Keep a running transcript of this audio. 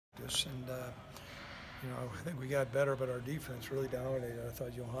close. And I think we got better, but our defense really dominated. I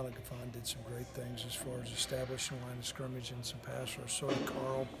thought Johanna Gafan did some great things as far as establishing line of scrimmage and some pass rush. So did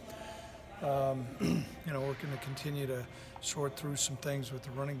Carl. We're going to continue to sort through some things with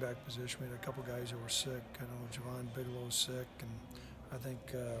the running back position. We had a couple guys that were sick. I know Javon Bigelow was sick, and I think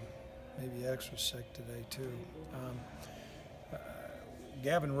maybe X was sick today too.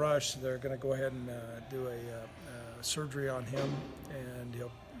 Gavin Rush, they're going to go ahead and do a surgery on him, and he'll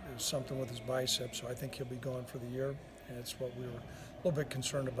do something with his bicep, so I think he'll be gone for the year. And it's what we were a little bit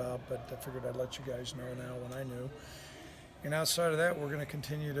concerned about, but I figured I'd let you guys know now when I knew. And outside of that, we're going to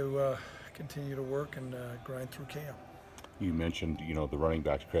continue to work and grind through camp. You mentioned, the running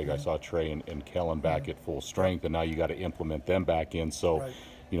backs, Craig. I saw Trey and Kellen back at full strength, and now you got to implement them back in. So, right.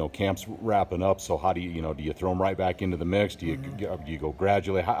 Camp's wrapping up. So how do you, do you throw them right back into the mix? Do you do you go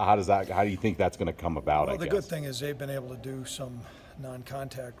gradually? How do you think that's going to come about? Well, the good thing is they've been able to do some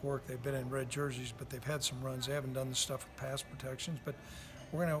non-contact work. They've been in red jerseys, but they've had some runs. They haven't done the stuff with pass protections, but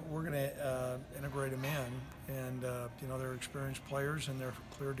we're gonna integrate them in, and they're experienced players and they're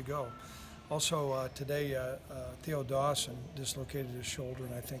cleared to go. Also today, Theo Dawson dislocated his shoulder,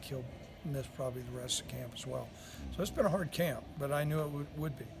 and I think he'll miss probably the rest of camp as well. So it's been a hard camp, but I knew it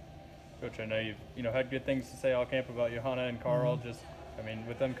would be. Coach, I know you've had good things to say all camp about Johanna and Carl.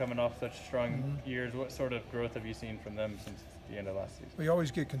 With them coming off such strong years, what sort of growth have you seen from them since the end of last season? We always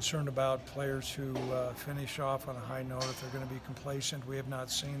get concerned about players who finish off on a high note, if they're going to be complacent. We have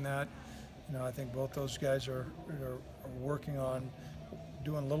not seen that. I think both those guys are working on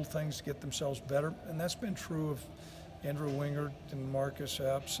doing little things to get themselves better, and that's been true of Andrew Wingert and Marcus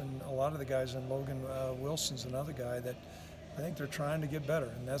Epps and a lot of the guys, and Logan Wilson's another guy that I think they're trying to get better,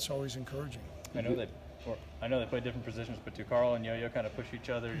 and that's always encouraging. I know they play different positions, but do Carl and Yo-Yo kind of push each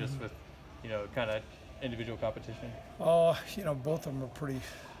other just with, kind of individual competition? Both of them are pretty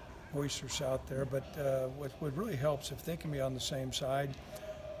boisterous out there, but what really helps if they can be on the same side.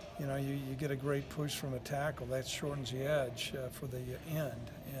 You get a great push from a tackle, that shortens the edge for the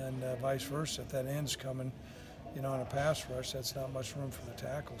end, and vice versa. If that end's coming, on a pass rush, that's not much room for the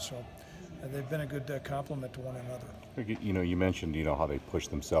tackle. So they've been a good complement to one another. You mentioned, how they push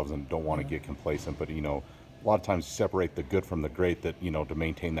themselves and don't want to get complacent, but, a lot of times you separate the good from the great, that, to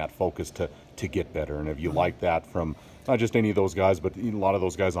maintain that focus to get better. And if you like that from not just any of those guys, but a lot of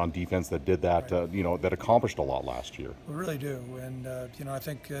those guys on defense that did that, that accomplished a lot last year. We really do. And, I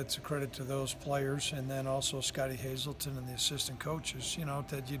think it's a credit to those players, and then also Scotty Hazelton and the assistant coaches,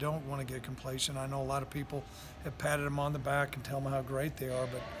 that you don't want to get complacent. I know a lot of people have patted them on the back and tell them how great they are,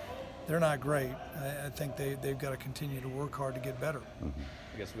 but they're not great. I think they've got to continue to work hard to get better.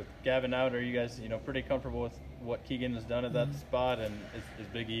 I guess with Gavin out, are you guys, pretty comfortable with what Keegan has done at that spot? And is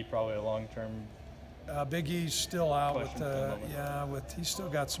Big E probably a long-term? Big E's still out he's still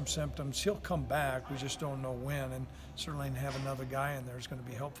got some symptoms. He'll come back. We just don't know when, and certainly have another guy in there is going to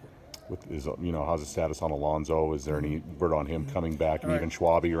be helpful. How's the status on Alonzo? Is there any word on him coming back, and even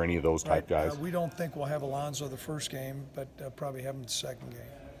Schwabe or any of those type guys? We don't think we'll have Alonzo the first game, but probably have him the second game.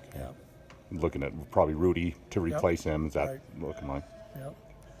 Okay. Yeah. Looking at probably Rudy to replace him. Is that looking like? Yep.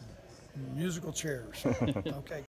 Musical chairs. Okay.